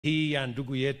hii ya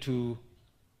ndugu yetu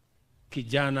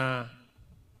kijana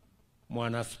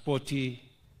mwanaspoti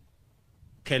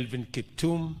Kelvin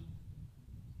Kiptum.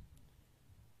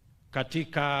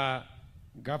 Katika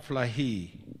ghafla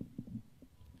hii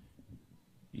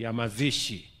ya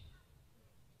mazishi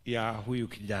ya huyu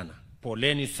kijana,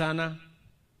 poleni sana,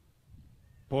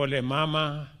 pole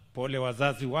mama, pole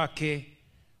wazazi wake,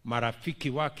 marafiki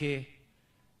wake,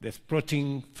 the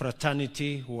sporting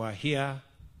fraternity who are here,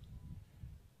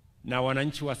 na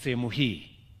wananchi wa sehemu hii.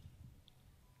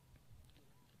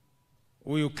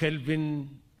 Huyu Kelvin,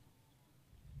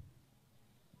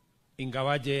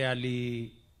 ingawaje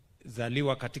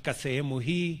alizaliwa katika sehemu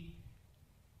hii,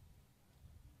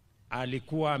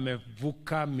 alikuwa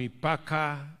amevuka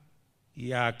mipaka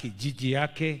ya kijiji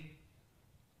yake,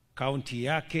 kaunti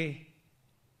yake,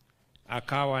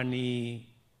 akawa ni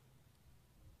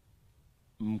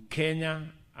Mkenya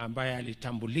ambaye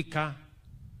alitambulika,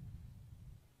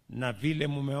 na vile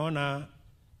mumeona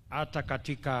hata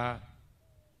katika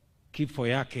kifo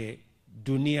yake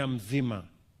dunia mzima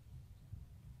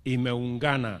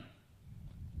imeungana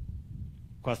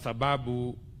kwa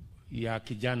sababu ya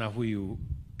kijana huyu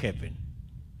Kevin.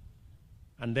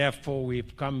 And therefore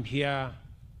we've come here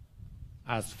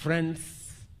as friends,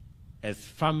 as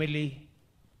family,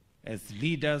 as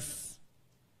leaders,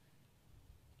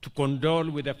 to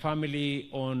condole with the family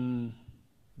on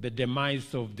the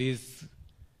demise of this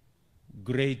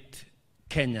great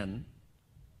Kenyan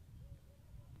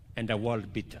and a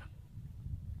world beater.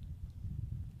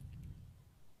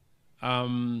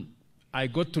 I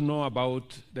got to know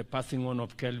about the passing on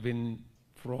of Kelvin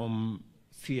from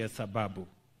CS Ababu.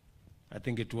 I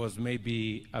think it was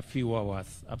maybe a few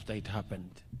hours after it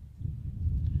happened.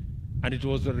 And it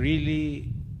was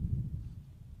really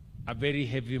a very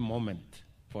heavy moment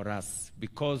for us,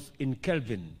 because in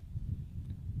Kelvin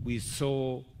we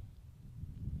saw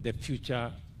the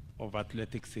future of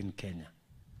athletics in Kenya.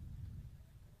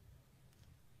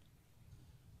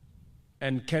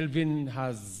 And Kelvin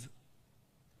has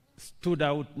stood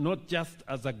out not just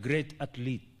as a great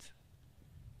athlete,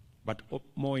 but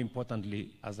more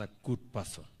importantly, as a good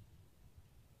person.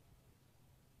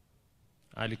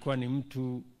 Alikuwa ni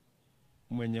mtu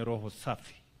mwenye roho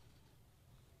safi.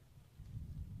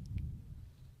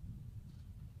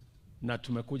 Na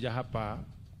tumekuja hapa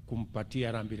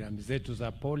kumpatia rambirambi zetu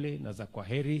za pole na za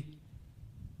kwaheri.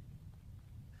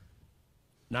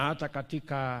 Na hata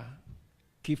katika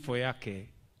kifo yake,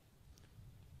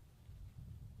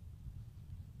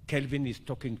 Kelvin is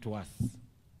talking to us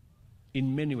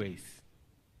in many ways.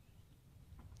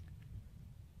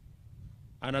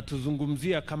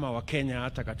 Anatuzungumzia kama Wakenya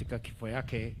hata katika kifo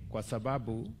yake, kwa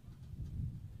sababu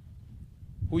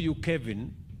huyu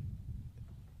Kevin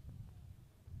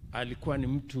alikuwa ni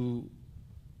mtu,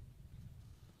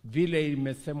 vile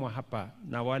imesemwa hapa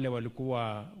na wale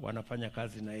walikuwa wanafanya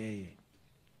kazi na yeye,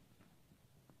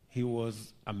 he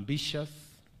was ambitious,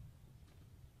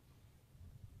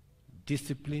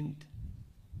 disciplined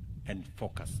and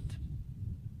focused.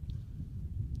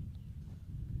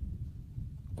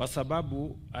 Kwa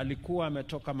sababu alikuwa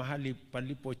ametoka mahali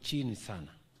palipo chini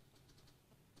sana,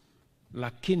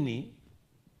 lakini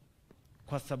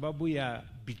kwa sababu ya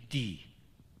bidii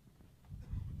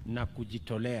na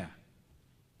kujitolea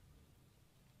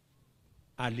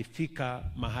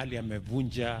alifika mahali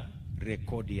amevunja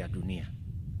rekodi ya dunia.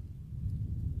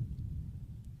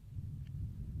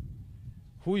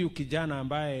 Huyu kijana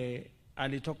ambaye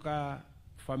alitoka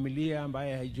familia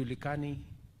ambaye haijulikani,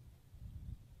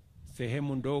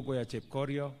 sehemu ndogo ya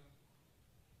Chepkorio,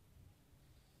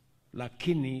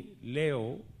 lakini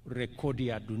leo rekodi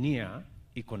ya dunia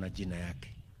iko na jina yake.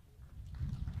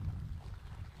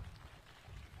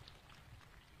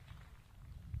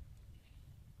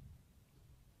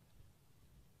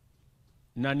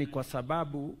 Na ni kwa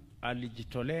sababu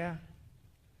alijitolea,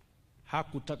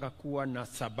 hakutaka kuwa na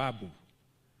sababu.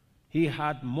 He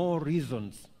had more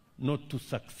reasons not to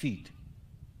succeed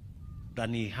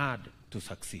than he had to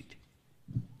succeed.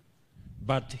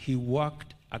 But he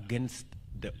worked against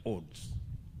the odds.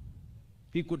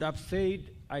 He could have said,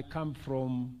 I come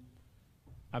from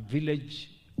a village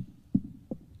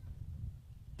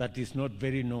that is not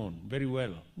very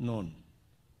well known.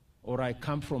 Or I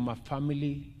come from a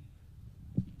family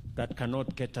that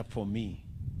cannot get up for me.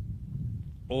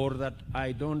 Or that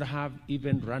I don't have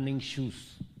even running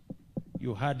shoes.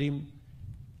 You heard him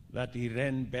that he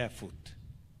ran barefoot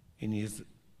in his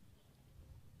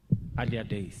earlier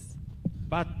days.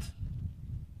 But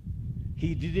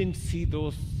he didn't see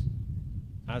those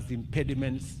as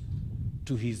impediments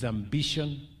to his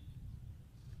ambition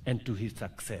and to his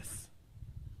success.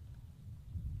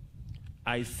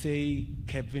 I say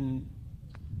Kevin,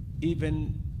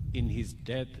 even in his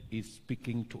death, is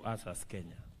speaking to us as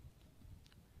Kenya.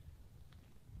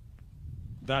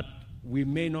 That we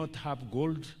may not have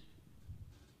gold,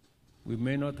 we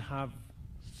may not have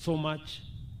so much,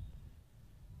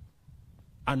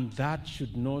 and that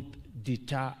should not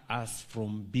deter us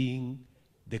from being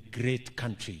the great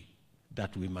country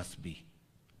that we must be.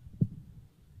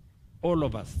 All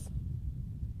of us,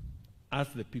 as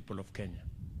the people of Kenya,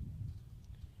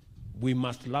 we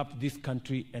must love this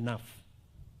country enough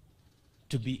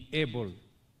to be able,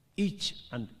 each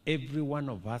and every one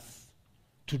of us,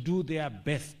 to do their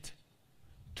best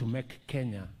to make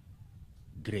Kenya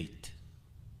great.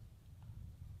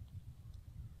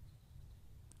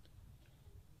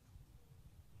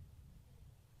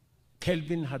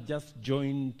 Kelvin had just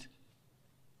joined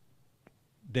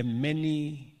the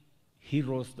many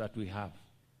heroes that we have,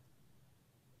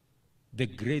 the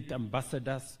great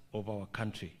ambassadors of our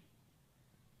country,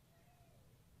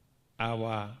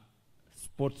 our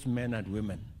sportsmen and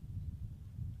women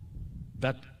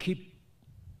that keep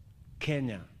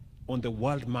Kenya on the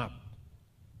world map.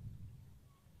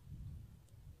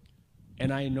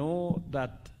 And I know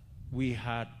that we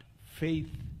had faith,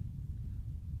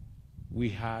 we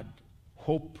had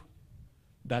hope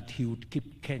that he would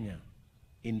keep Kenya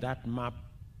in that map,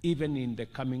 even in the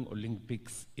coming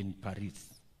Olympics in Paris.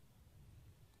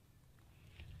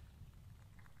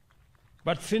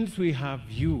 But since we have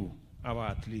you, our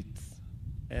athletes,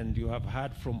 and you have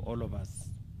heard from all of us,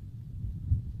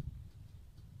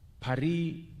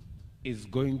 Paris is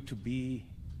going to be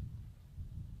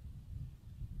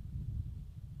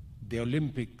the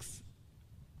Olympics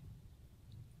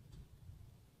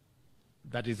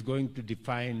that is going to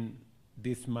define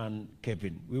this man,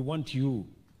 Kevin. We want you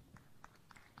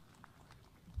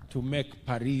to make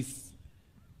Paris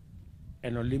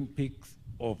an Olympics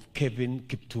of Kevin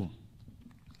Kiptum.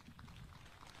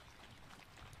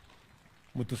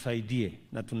 Mutusaidie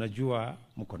na tunajua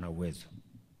mko na uwezo.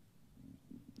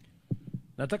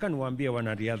 Nataka niwaambie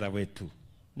wanariadha wetu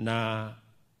na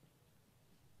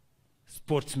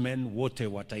sportsmen wote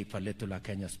wa taifa letu la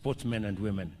Kenya, sportsmen and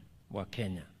women wa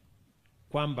Kenya,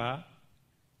 kwamba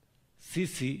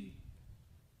sisi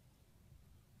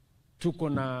tuko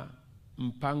na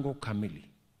mpango kamili.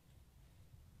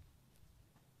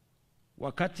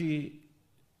 Wakati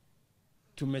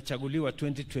tumechaguliwa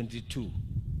 2022,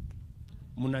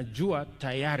 mnajua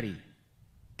tayari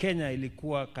Kenya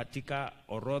ilikuwa katika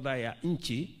orodha ya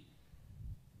nchi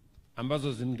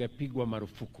ambazo zingepigwa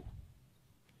marufuku.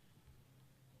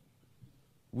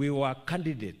 We were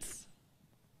candidates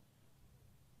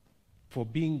for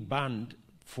being banned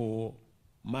for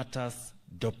matters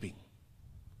doping.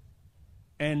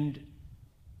 And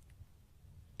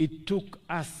it took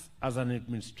us as an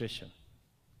administration.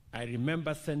 I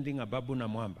remember sending Ababu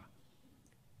Namwamba,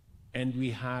 and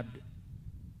we had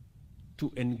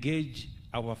to engage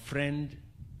our friend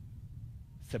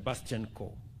Sebastian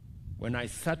Coe. When I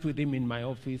sat with him in my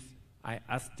office, I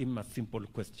asked him a simple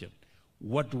question: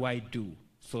 what do I do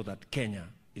so that Kenya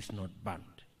is not banned?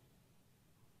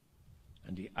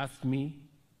 And he asked me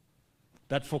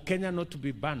that for Kenya not to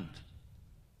be banned,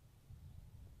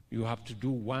 you have to do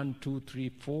 1, 2, 3,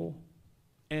 4,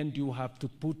 and you have to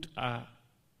put a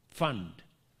fund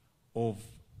of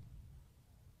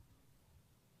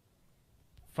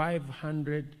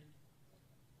 500,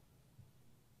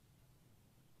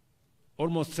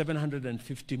 almost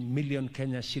 750 million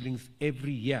Kenya shillings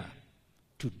every year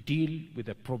to deal with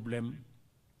the problem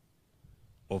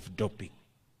of doping.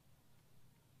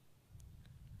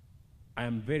 I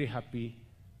am very happy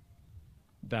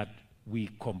that we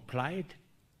complied,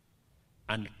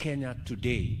 and Kenya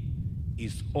today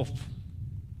is off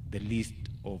the list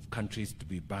of countries to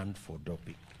be banned for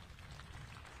doping.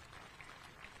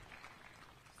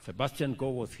 Sebastian Coe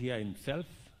was here himself.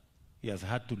 He has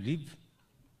had to leave.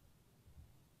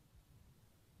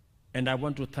 And I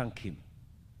want to thank him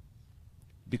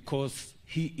because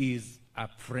he is a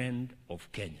friend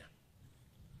of Kenya.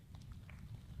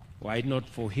 Why not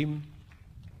for him?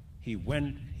 He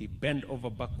went, he bent over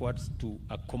backwards to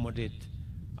accommodate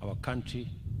our country.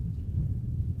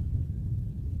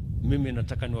 Mimi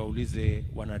nataka niwaulize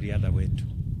wanariadha wetu.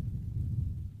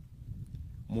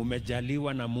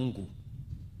 Mumejaliwa na Mungu.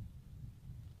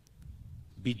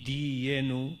 Bidii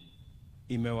yenu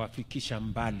imewafikisha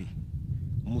mbali.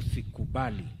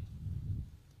 Musikubali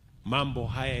mambo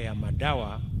haya ya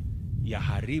madawa ya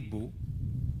haribu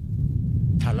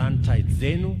talanta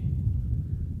zenu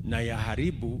na ya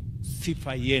haribu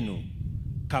sifa yenu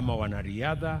kama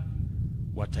wanariadha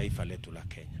wa taifa letu la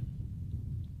Kenya.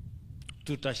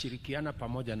 Tutashirikiana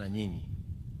pamoja na nyinyi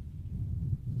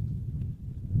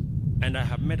And I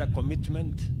have made a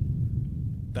commitment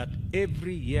that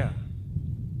every year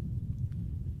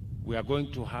we are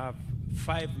going to have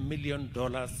 $5 million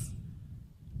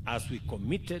as we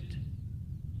committed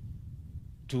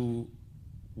to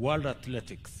World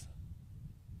Athletics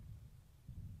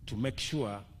to make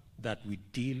sure that we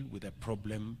deal with the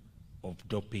problem of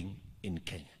doping in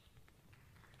Kenya.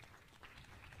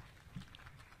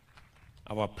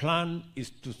 Our plan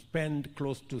is to spend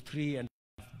close to $3.5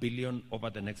 billion over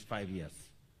the next 5 years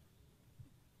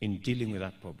in dealing with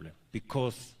that problem,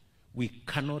 because we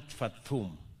cannot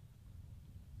fathom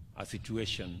a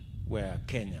situation where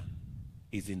Kenya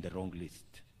is in the wrong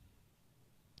list.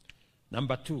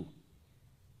 Number two,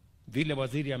 vile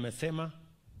waziri amesema,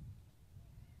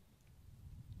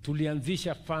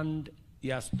 tulianzisha fund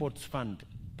ya sports fund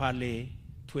pale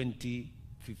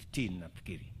 2015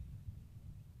 nafikiri.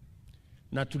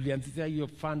 Na tulianzisha hiyo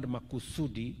fund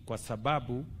makusudi kwa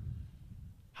sababu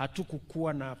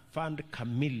hatukukuwa na fund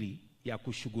kamili ya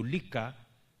kushughulika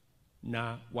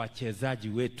na wachezaji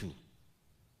wetu.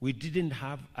 We didn't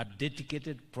have a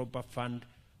dedicated proper fund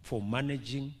for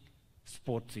managing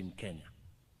sports in Kenya.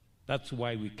 That's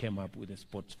why we came up with a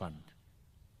sports fund.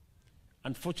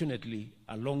 Unfortunately,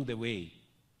 along the way,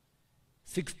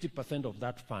 60% of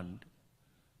that fund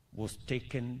was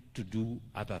taken to do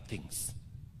other things.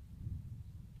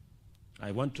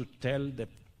 I want to tell the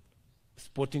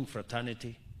sporting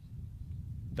fraternity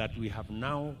that we have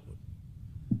now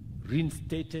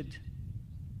reinstated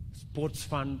sports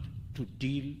fund to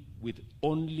deal with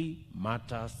only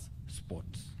matters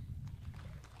sports.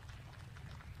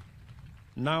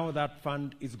 Now that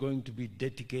fund is going to be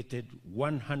dedicated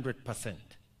 100%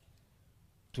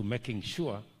 to making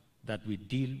sure that we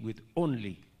deal with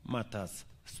only matters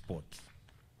sports.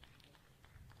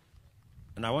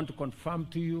 And I want to confirm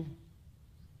to you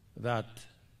that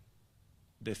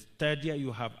the stadia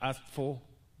you have asked for,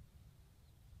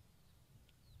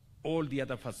 all the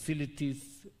other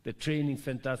facilities, the training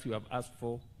centers you have asked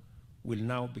for, will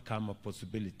now become a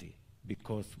possibility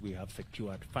because we have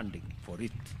secured funding for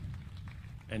it.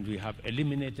 And we have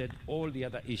eliminated all the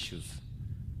other issues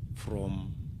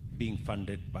from being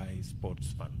funded by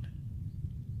Sports Fund.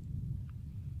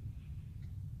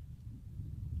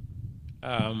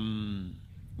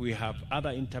 We have other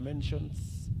interventions.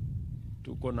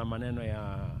 Tuko na maneno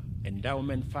ya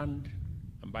endowment fund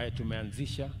ambayo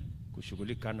tumeanzisha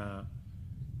kushughulika na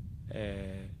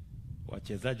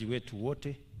wachezaji wetu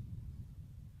wote.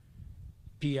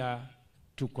 Pia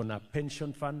tuko na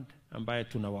pension fund ambayo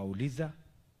tunawauliza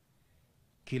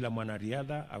kila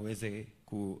mwanariadha aweze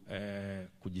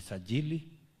kujisajili,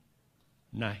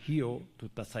 na hiyo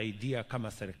tutasaidia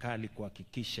kama serikali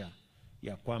kuhakikisha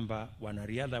ya kwamba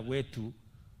wanariadha wetu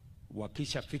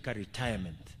wakishafika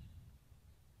retirement,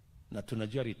 na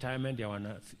tunajua retirement ya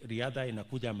wanariadha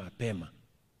inakuja mapema,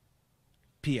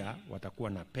 pia watakuwa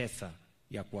na pesa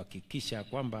ya kuhakikisha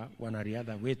kwamba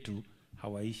wanariadha wetu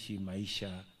hawaishi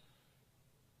maisha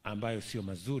ambayo sio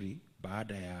mazuri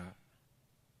baada ya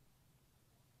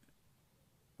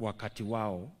wakati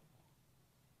wao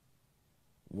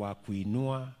wa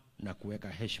kuinua na kuweka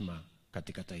heshima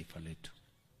katika taifa letu.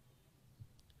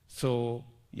 So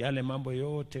yale mambo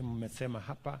yote mmesema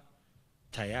hapa,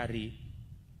 tayari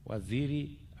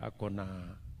waziri ako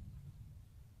na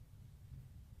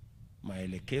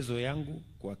maelekezo yangu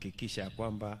kuhakikisha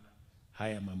kwamba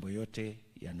haya mambo yote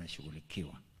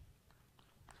yanashughulikiwa.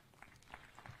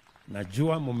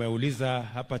 Najua mumeuliza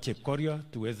hapa Chepkorio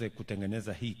tuweze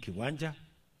kutengeneza hii kiwanja.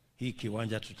 Hii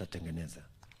kiwanja tutatengeneza.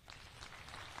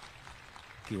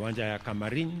 Kiwanja ya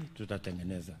Kamarin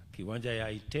tutatengeneza. Kiwanja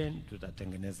ya Iten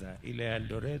tutatengeneza. Ile ya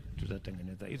Eldoret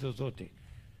tutatengeneza. Hizo zote.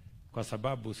 Kwa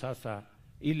sababu sasa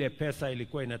ile pesa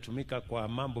ilikuwa inatumika kwa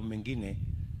mambo mengine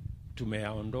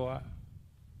tumeyaondoa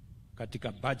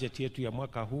katika budget yetu ya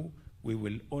mwaka huu. We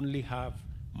will only have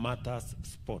matters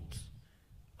sports.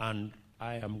 And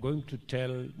I am going to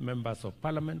tell members of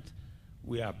parliament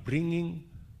we are bringing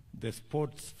the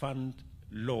sports fund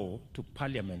law to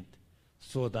parliament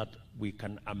so that we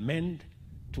can amend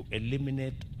to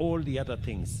eliminate all the other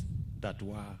things that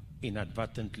were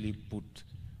inadvertently put,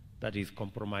 that is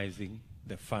compromising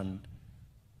the fund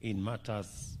in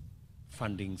matters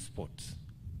funding sports.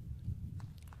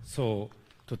 So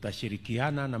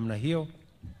tutashirikiana namna hiyo.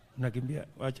 Nakimbia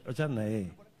achana na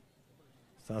yeye.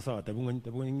 Sasa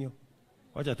tabunginyo.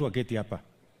 Wacha tu aketi hapa.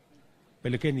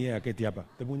 Pelekeni yeye aketi hapa.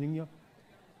 Tabunginyo.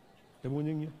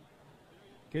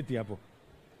 Keti hapo.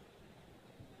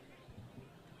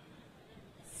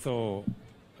 So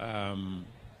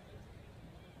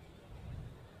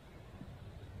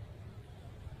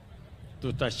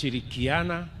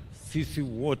tutashirikiana sisi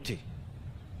wote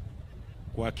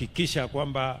kuhakikisha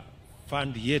kwamba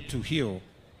fund yetu hiyo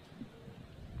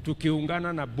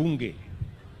tukiungana na bunge,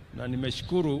 na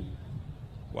nimeshukuru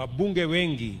wabunge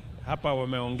wengi hapa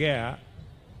wameongea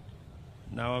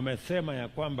na wamesema ya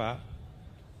kwamba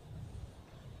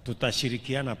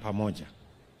tutashirikiana pamoja.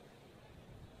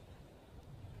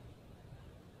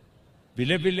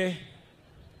 Vile vile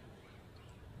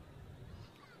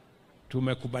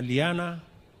tumekubaliana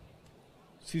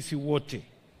sisi wote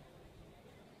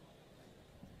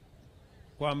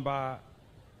kwamba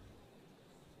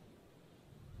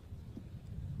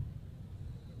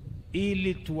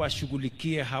ili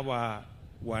tuwashughulikie hawa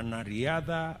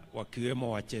wanariadha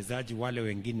wakiwemo wachezaji wale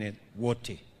wengine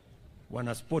wote,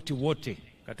 wanaspoti wote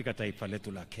katika taifa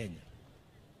letu la Kenya.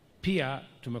 Pia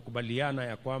tumekubaliana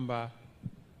ya kwamba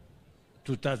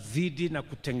tutazidi na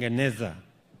kutengeneza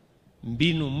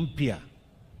mbinu mpya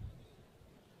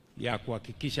ya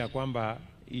kuhakikisha kwamba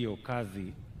hiyo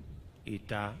kazi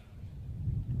itatimia,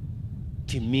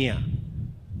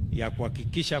 ya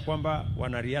kuhakikisha kwamba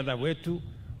wanariadha wetu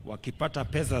wakipata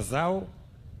pesa zao,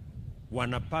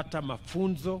 wanapata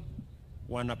mafunzo,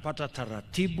 wanapata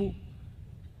taratibu,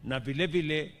 na vile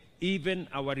vile even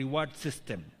our reward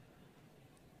system,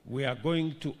 we are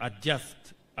going to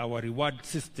adjust our reward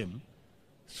system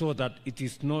so that it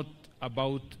is not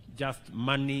about just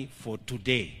money for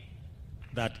today,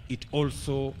 that it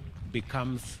also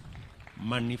becomes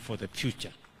money for the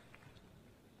future.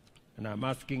 And I'm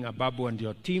asking Ababu and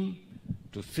your team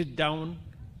to sit down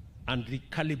and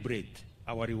recalibrate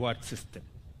our reward system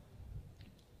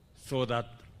so that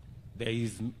there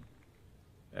is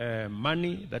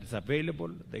money that is available,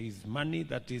 there is money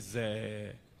that is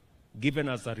given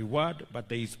as a reward, but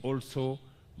there is also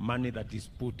money that is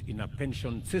put in a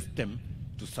pension system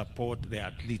to support the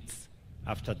athletes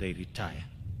after they retire.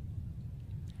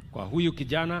 Kwa huyu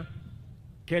kijana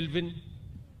Kelvin,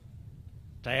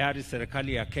 tayari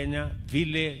serikali ya Kenya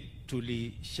vile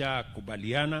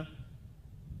tulishakubaliana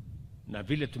na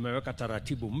vile tumeweka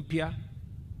taratibu mpya,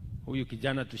 huyu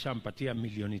kijana tushampatia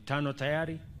milioni 5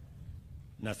 tayari,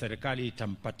 na serikali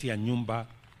itampatia nyumba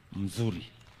mzuri.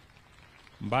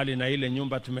 Mbali na ile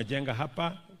nyumba tumejenga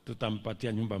hapa,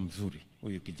 tutampatia nyumba mzuri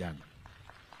huyu kijana.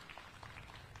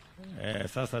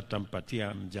 Sasa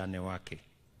tutampatia mjane wake,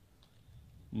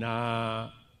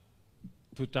 na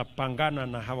tutapangana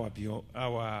na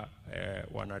hawa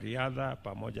wanariadha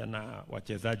pamoja na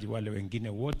wachezaji wale wengine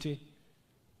wote,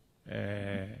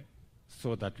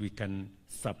 so that we can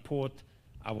support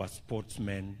our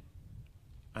sportsmen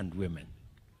and women.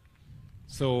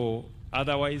 So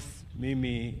otherwise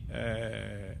mimi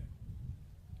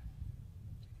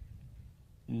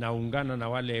naungana na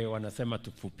wale wanasema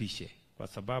tufupishe, kwa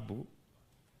sababu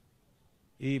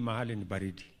hii mahali ni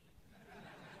baridi.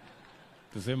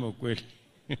 Tuseme ukweli.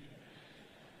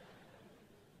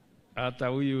 Hata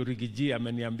huyu Rigiji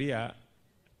ameniambia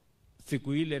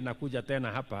siku ile nakuja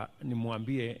tena hapa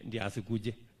nimwambie ndiye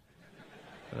asikuje.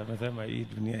 Anasema hii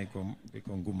dunia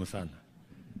iko ngumu sana.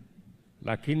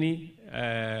 Lakini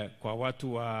kwa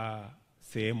watu wa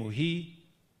sehemu hii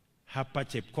hapa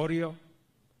Chepkorio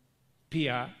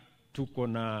pia tuko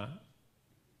na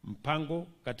mpango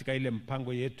katika ile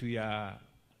mpango yetu ya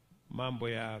mambo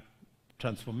ya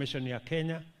transformation ya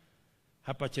Kenya.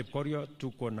 Hapa Chepkorio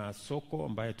tuko na soko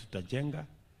ambayo tutajenga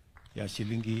ya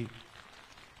shilingi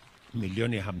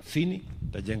milioni 50.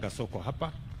 Tutajenga soko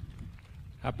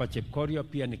hapa Chepkorio.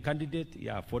 Pia ni candidate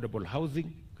ya affordable housing.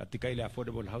 Katika ile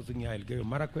affordable housing ya Elgeyo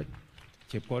Marakwet,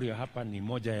 Chepkorio hapa ni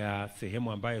moja ya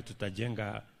sehemu ambayo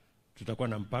tutajenga, tutakuwa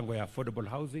na mpango ya affordable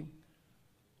housing.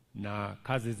 Na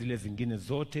kazi zile zingine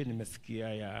zote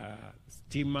nimesikia, ya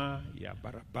stima, ya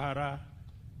barabara,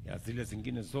 ya zile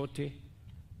zingine zote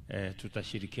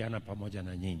tutashirikiana pamoja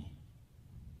na nyinyi.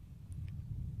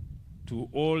 To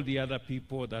all the other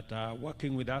people that are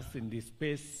working with us in this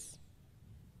space,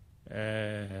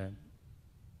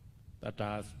 that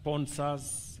are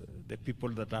sponsors, the people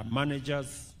that are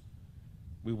managers,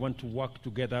 we want to work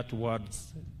together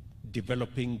towards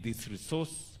developing this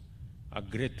resource, a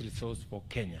great resource for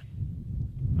Kenya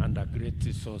and a great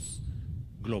resource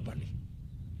globally.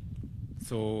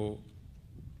 So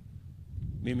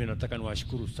mimi nataka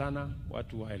niwashukuru sana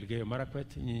watu wa Elgeyo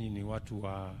Marakwet. Nyinyi ni watu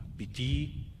wa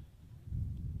bidii,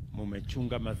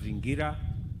 mumechunga mazingira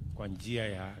kwa njia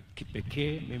ya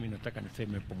kipekee. Mimi nataka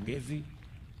niseme pongezi.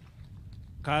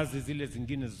 Kazi zile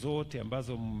zingine zote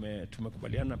ambazo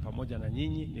tumekubaliana pamoja na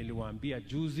nyinyi, niliwaambia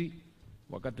juzi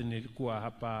wakati nilikuwa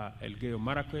hapa Elgeyo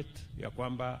Marakwet ya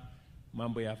kwamba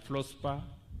mambo ya Flospa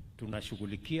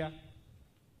tunashughulikia.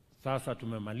 Sasa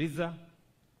tumemaliza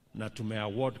na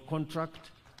tumeaward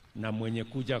contract, na mwenye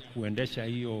kuja kuendesha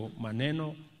hiyo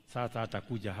maneno sasa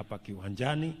atakuja hapa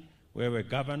kiwanjani. Wewe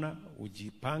governor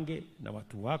ujipange na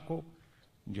watu wako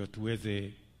ndio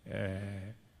tuweze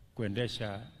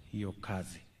kuendesha hiyo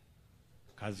kazi.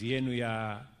 Kazi yenu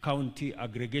ya County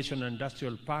Aggregation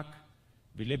Industrial Park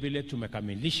vile vile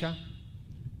tumekamilisha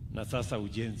na sasa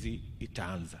ujenzi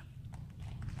itaanza.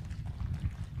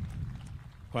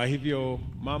 Kwa hivyo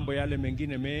mambo yale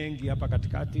mengine mengi hapa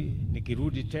katikati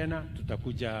nikirudi tena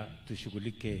tutakuja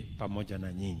tushughulike pamoja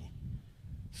na nyinyi.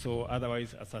 So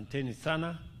otherwise asanteni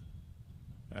sana.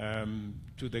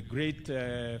 To the great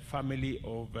family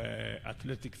of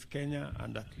Athletics Kenya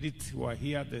and athletes who are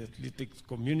here, the athletics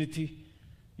community,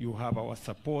 you have our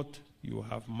support, you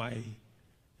have my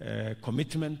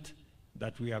commitment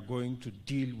that we are going to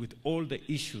deal with all the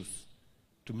issues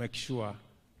to make sure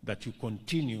that you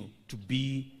continue to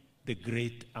be the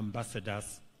great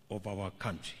ambassadors of our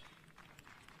country.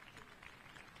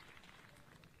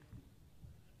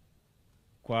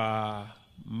 Kwa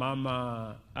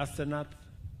Mama Asenath,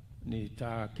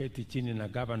 nitaketi chini na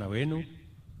gavana wenu,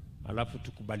 alafu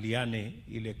tukubaliane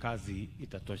ile kazi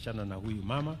itatoshana na huyu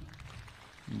mama,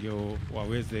 ndio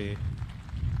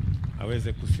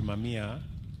aweze kusimamia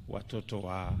watoto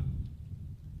wa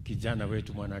kijana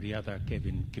wetu mwanariadha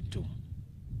Kevin Kiptum.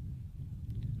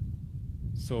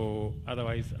 So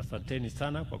otherwise asanteni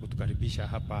sana kwa kutukaribisha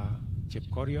hapa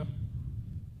Chepkorio.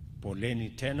 Poleni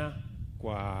tena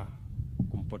kwa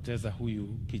kumpoteza huyu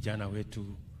kijana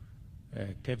wetu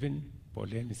Kevin.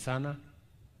 Poleni sana.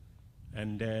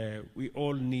 And we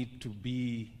all need to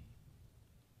be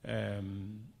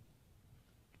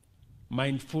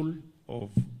mindful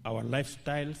of our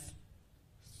lifestyles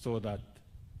so that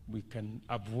we can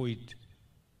avoid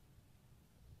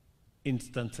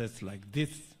instances like this,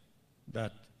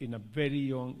 that in a very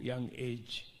young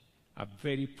age, a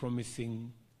very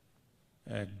promising,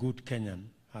 good Kenyan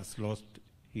has lost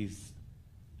his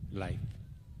life.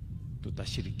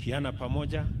 Tutashirikiana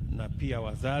pamoja na pia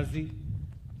wazazi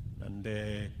and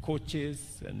the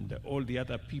coaches and all the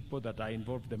other people that are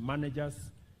involved, the managers,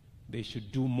 they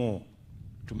should do more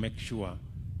to make sure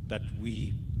that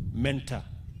we mentor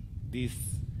these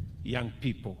young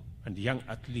people and young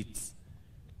athletes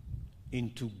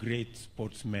into great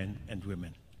sportsmen and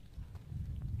women.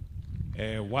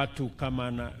 Watu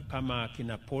kama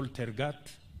kina Paul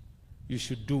Tergat, you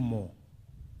should do more.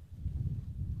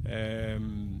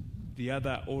 The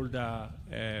other older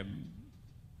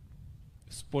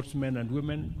sportsmen and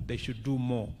women, they should do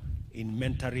more in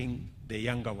mentoring the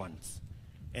younger ones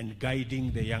and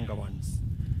guiding the younger ones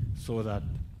so that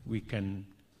we can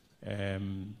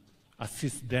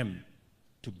assist them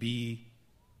to be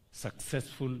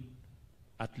successful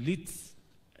athletes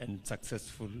and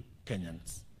successful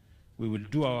Kenyans. We will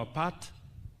do our part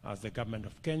as the government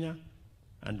of Kenya,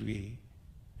 and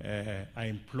I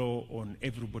implore on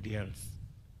everybody else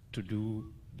to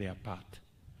do their part.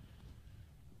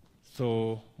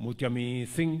 So, Mutiami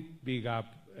Singh, big up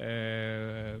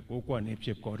Ukwa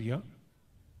Nepchep Korea.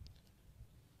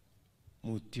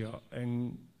 Mutia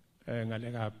en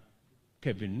ngalega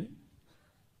Kevin.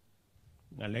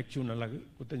 Ngalek chuna lag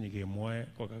kutanyige moe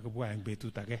ko kakabwa ang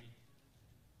betu take.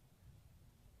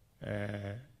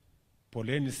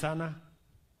 Poleni sana.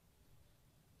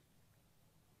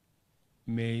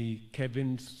 May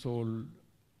Kevin's soul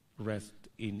rest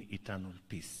in eternal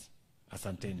peace.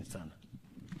 Asanteni sana.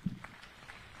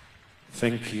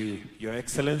 Thank you, Your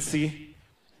Excellency.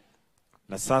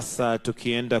 Na sasa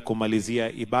tukienda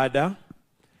kumalizia ibada,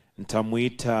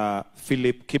 nitamuita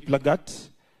Philip Kiplagat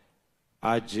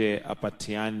aje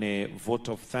apatiane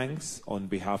vote of thanks on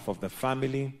behalf of the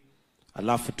family.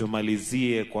 Alafu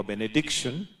tumalizie kwa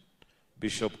benediction.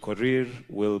 Bishop Korir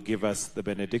will give us the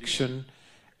benediction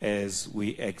as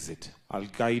we exit. I'll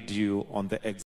guide you on the exit.